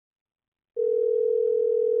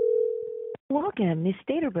Welcome to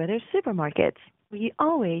Stater Brothers Supermarkets, where you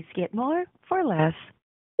always get more for less.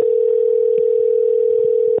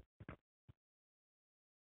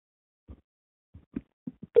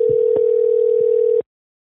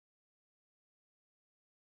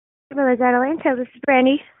 Brothers Atlanta, this is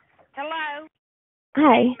Brandy. Hello?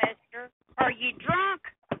 Hi. Mister. Are you drunk?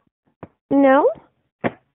 No?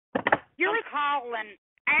 You're calling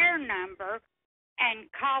our number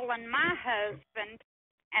and calling my husband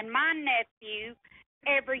and my nephew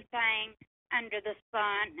everything under the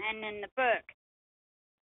sun and in the book.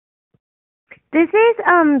 This is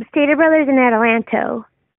Stater Brothers in Atlanta.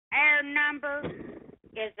 Our number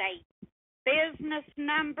is a business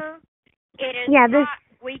number. It is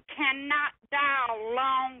we cannot dial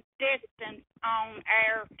long distance on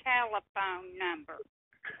our telephone number.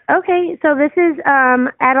 Okay, so this is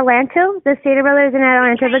Atlanta, the Stater Brothers in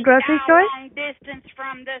Atlanta, the grocery store? Long distance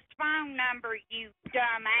from this phone number, you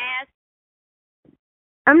dumbass.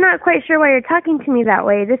 I'm not quite sure why you're talking to me that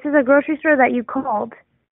way. This is a grocery store that you called.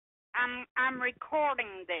 I'm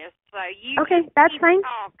recording this, so you okay, just that's keep fine.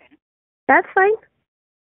 talking. That's fine.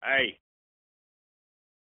 Hey.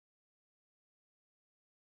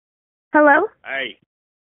 Hello? Hey.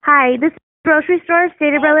 Hi, this is grocery store,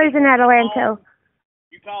 Stater Brothers in Atlanta.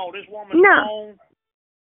 You called this woman's phone?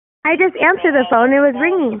 I just answered the phone. It was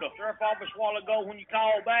ringing. The sheriff office a while ago when you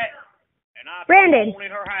called back, and I Brandon. phoned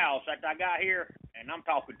in her house after I got here, and I'm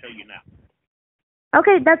talking to you now.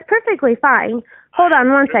 Okay, that's perfectly fine. Hold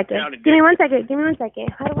on one second. Give me 1 second.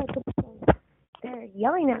 How do I put this on? They're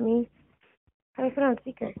yelling at me. How do I put it on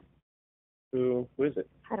speaker? Who is it?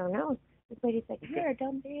 I don't know. This lady's like, you're a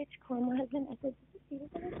dumb bitch. Call my husband. I said,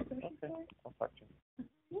 I'll talk to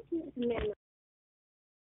you.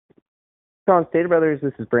 On Stater Brothers,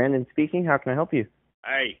 this is Brandon speaking. How can I help you?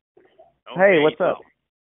 Hey. Hey, what's up?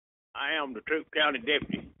 I am the Troop County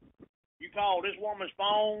Deputy. You called this woman's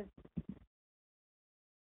phone?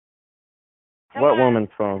 What woman's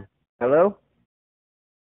phone? Hello?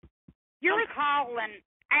 You're calling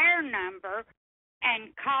our number and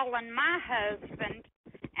calling my husband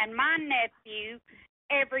and my nephew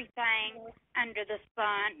everything under the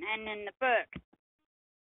sun and in the book.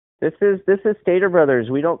 This is Stater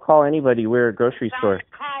Brothers. We don't call anybody. We're a grocery store. On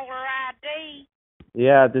the caller ID.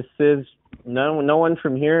 Yeah, this is no one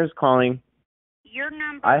from here is calling. Your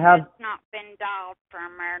number has not been dialed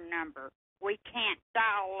from our number. We can't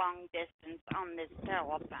dial long distance on this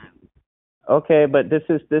telephone. Okay, but this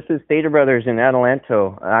is Stater Brothers in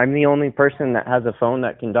Atlanta. I'm the only person that has a phone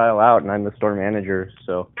that can dial out, and I'm the store manager.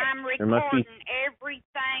 So I'm recording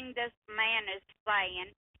everything this man is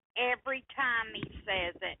saying every time he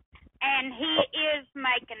says it, and he is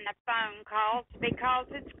making the phone calls because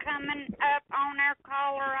it's coming up on our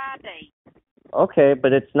caller ID. Okay,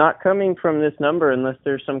 but it's not coming from this number unless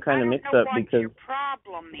there's some kind of mix-up because because your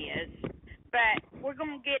problem is. But we're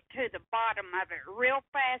going to get to the bottom of it real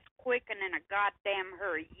fast, quick, and in a goddamn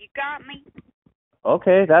hurry. You got me?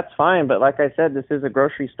 Okay, that's fine. But like I said, this is a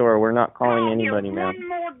grocery store. We're not calling anybody, ma'am. One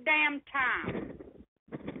more damn time.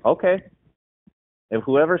 Okay. If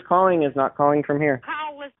whoever's calling is not calling from here.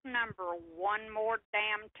 Call this number one more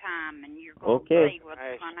damn time, and you're going to see what's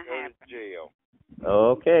going to happen. Jail.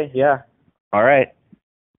 Okay, yeah. All right.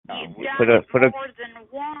 You've done more than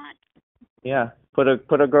once. Yeah. Put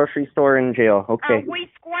a grocery store in jail. Okay. Are we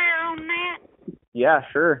square on that? Yeah,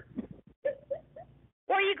 sure.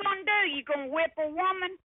 What are you going to do? You going to whip a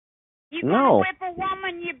woman? You No. going to whip a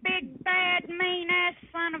woman, you big, bad, mean-ass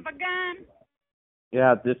son of a gun?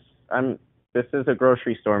 Yeah, this is a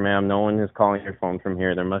grocery store, ma'am. No one is calling your phone from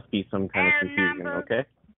here. There must be some kind of confusion, okay?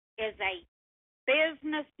 Is a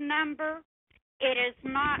business number. It is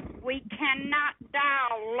not, we cannot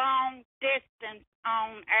dial long distance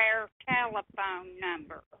on our telephone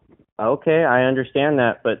number. Okay, I understand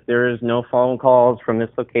that, but there is no phone calls from this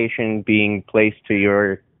location being placed to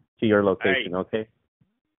your location, okay?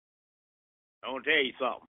 I'm going to tell you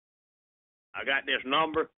something. I got this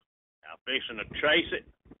number. I'm fixing to trace it.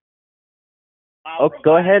 Oh,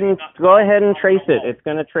 go ahead and trace it. It's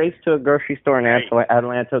going to trace to a grocery store in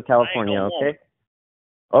Atlanta, California, okay?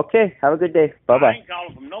 Okay, have a good day. Bye-bye. I ain't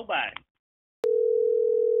calling from nobody.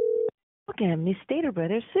 Welcome to Stater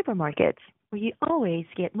Brothers Supermarkets, where you always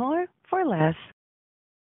get more for less.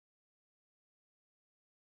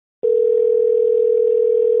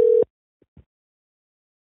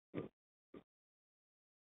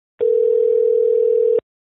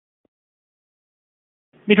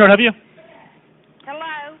 Metro, help you?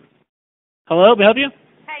 Hello? Hello, may I help you?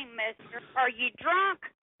 Hey, mister, are you drunk?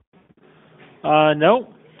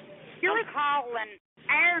 No. You're calling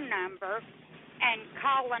our number and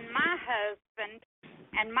calling my husband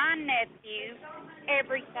and my nephew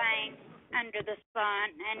everything under the sun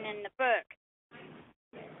and in the book.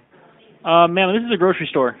 Ma'am, this is a grocery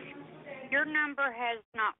store. Your number has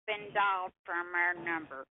not been dialed from our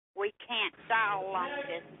number. We can't dial long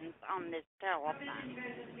distance on this telephone.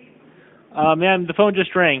 Ma'am, the phone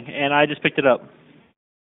just rang, and I just picked it up.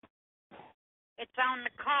 It's on the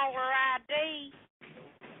caller ID.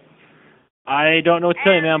 I don't know what to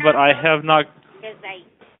tell you, ma'am, but I have not... Is a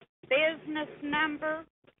business number.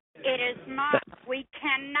 It is not. We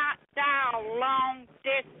cannot dial long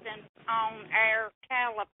distance on our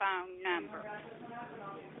telephone number.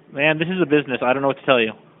 Ma'am, this is a business. I don't know what to tell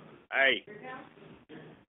you. Hey,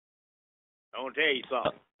 I'm gonna tell you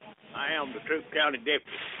something. I am the Troop County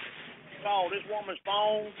Deputy. Call this woman's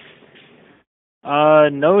phone.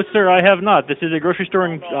 No, sir, I have not. This is a grocery store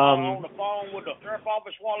in, on the phone with the sheriff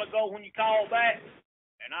office a while ago when you called back,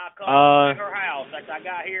 and I come to her house that I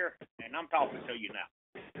got here, and I'm talking to you now.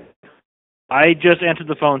 I just answered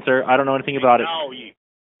the phone, sir. I don't know anything about it. Call you.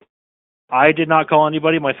 I did not call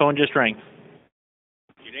anybody. My phone just rang.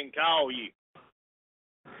 She didn't call you.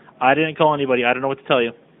 I didn't call anybody. I don't know what to tell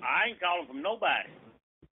you. I ain't calling from nobody.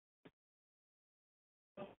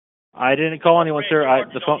 I didn't call anyone, sir.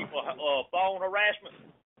 The phone. Phone harassment.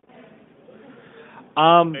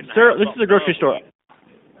 Sir, this is a grocery store.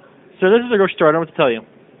 Sir, this is a grocery store. I don't know what to tell you.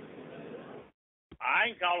 I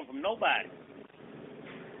ain't calling from nobody.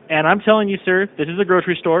 And I'm telling you, sir, this is a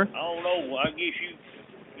grocery store. I don't know. I guess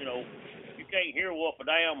you know, you can't hear worth a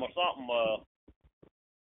damn or something.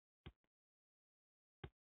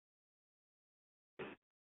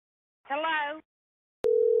 Hello?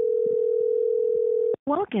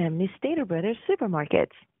 Welcome to Stater Brothers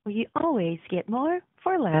Supermarkets, where you always get more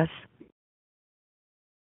for less.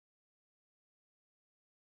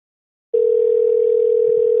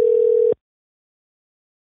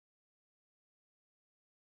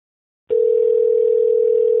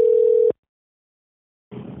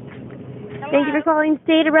 Thank you for calling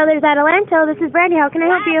Stater Brothers Adelanto. This is Brandy. How can I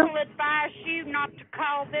help you? I will advise you not to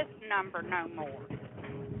call this number no more.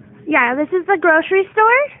 Yeah, this is the grocery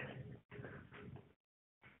store?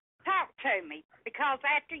 Talk to me, because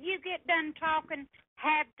after you get done talking,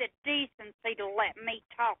 have the decency to let me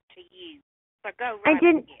talk to you. So go right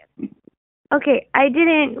ahead. Okay, I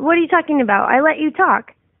didn't. What are you talking about? I let you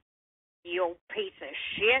talk. You old piece of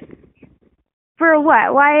shit. For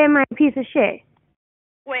what? Why am I a piece of shit?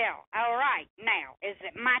 Well, all right. Now, is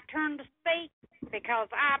it my turn to speak? Because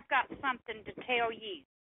I've got something to tell you.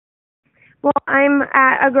 Well, I'm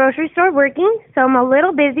at a grocery store working, so I'm a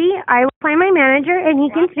little busy. I will find my manager, and he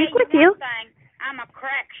can speak with you. I'm a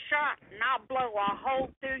crack shot, and I'll blow a hole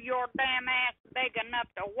through your damn ass big enough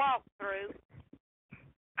to walk through.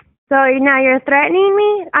 So now you're threatening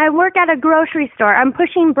me? I work at a grocery store. I'm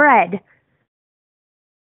pushing bread.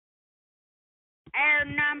 Our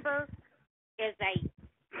number is a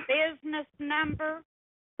business number.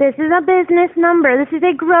 This is a business number. This is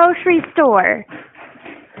a grocery store.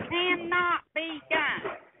 Cannot be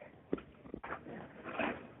done.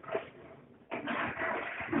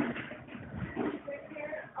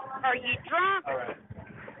 Are you drunk?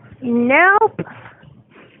 Nope.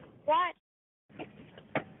 What?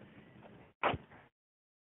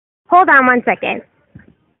 Hold on one second.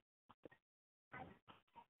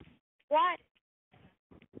 What?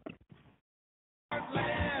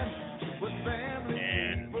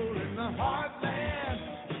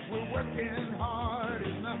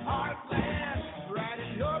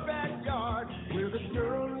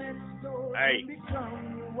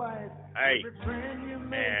 Hey,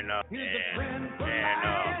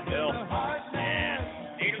 Bill, and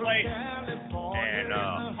Italy,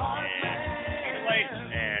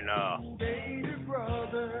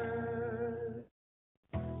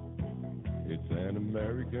 It's an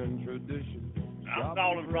American tradition. I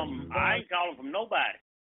ain't calling from nobody.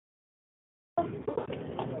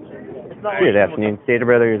 Good afternoon, Stater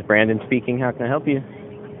Brothers. Brandon speaking. How can I help you?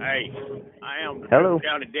 Hey, I am the Hello.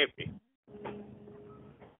 county deputy.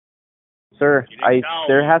 Sir,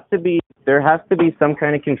 there has to be some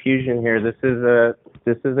kind of confusion here. This is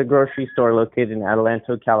a grocery store located in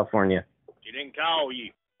Adelanto, California. She didn't call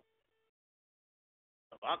you.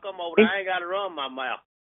 If I come over there, I ain't got to run my mouth.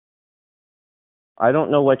 I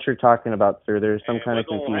don't know what you're talking about, sir. There's some kind of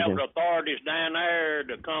We're confusion. going to have the authorities down there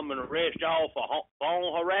to come and arrest y'all for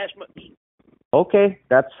phone harassment. Okay,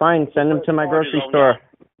 that's fine. Send them to my grocery store.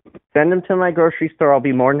 Send them to my grocery store. I'll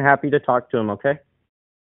be more than happy to talk to them, okay?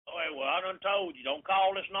 Well, I done told you, don't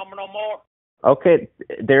call this number no more. Okay,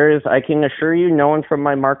 I can assure you no one from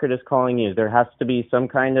my market is calling you. There has to be some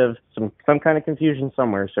kind of confusion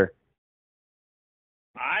somewhere, sir.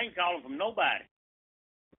 I ain't calling from nobody.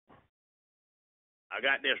 I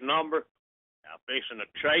got this number. I'm fixing to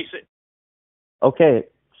trace it. Okay,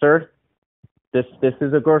 sir. This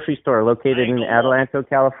is a grocery store located in Adelanto,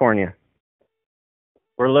 California.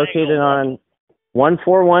 We're located on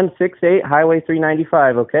 14168 Highway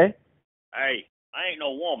 395, okay? Hey, I ain't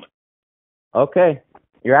no woman. Okay.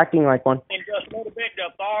 You're acting like one. And just a little bit, the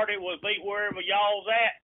authority will be wherever y'all's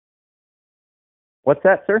at. What's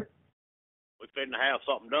that, sir? We're fitting to have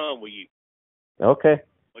something done with you. Okay.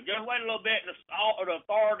 But just wait a little bit, and the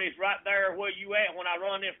authorities right there where you at when I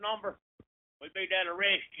run this number, we'll be there to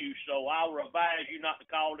arrest you, so I'll advise you not to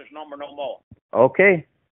call this number no more. Okay.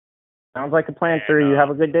 Sounds like a plan, sir. You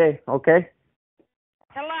have a good day, okay?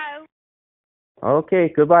 Hello? Okay,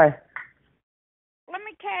 goodbye. Let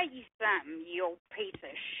me tell you something, you old piece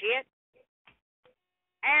of shit.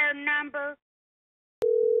 Our number.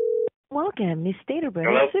 Welcome to Stater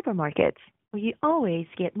Brothers Supermarkets, where you always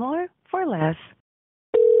get more for less.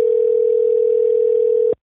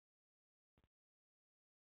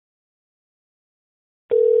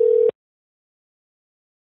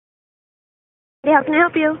 Yeah, how can I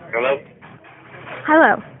help you? Hello?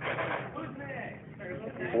 Hello.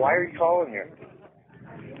 Why are you calling here?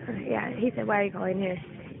 Yeah, he said, why are you calling here?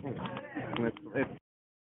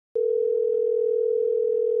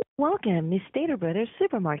 Welcome to Stater Brothers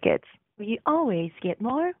Supermarkets, where you always get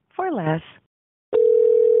more for less.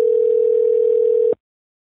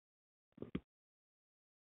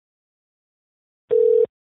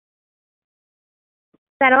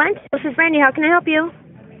 Satellite, this is Brandy. How can I help you?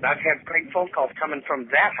 I've had great phone calls coming from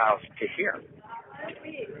that house to here.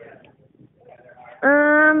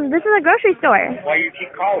 This is a grocery store. Why you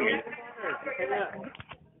keep calling me?